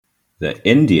The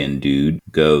Indian dude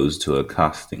goes to a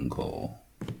casting call.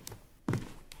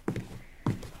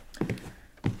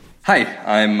 Hi,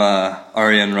 I'm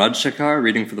Aryan Rajshekar,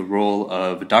 reading for the role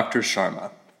of Dr. Sharma.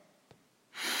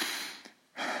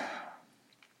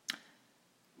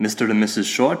 Mr. and Mrs.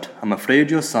 Short, I'm afraid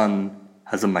your son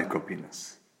has a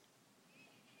micropenis.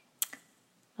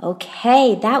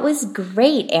 Okay, that was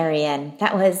great, Arian.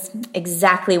 That was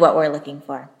exactly what we're looking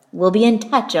for. We'll be in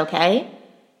touch, okay?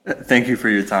 Thank you for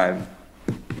your time.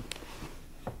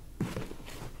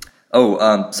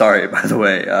 Oh, sorry, by the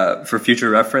way, for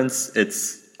future reference,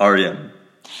 it's Aryan.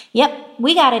 Yep,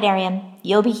 we got it, Arian.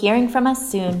 You'll be hearing from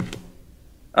us soon.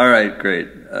 All right, great.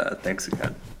 Thanks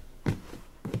again.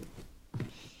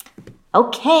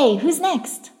 Okay, who's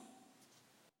next?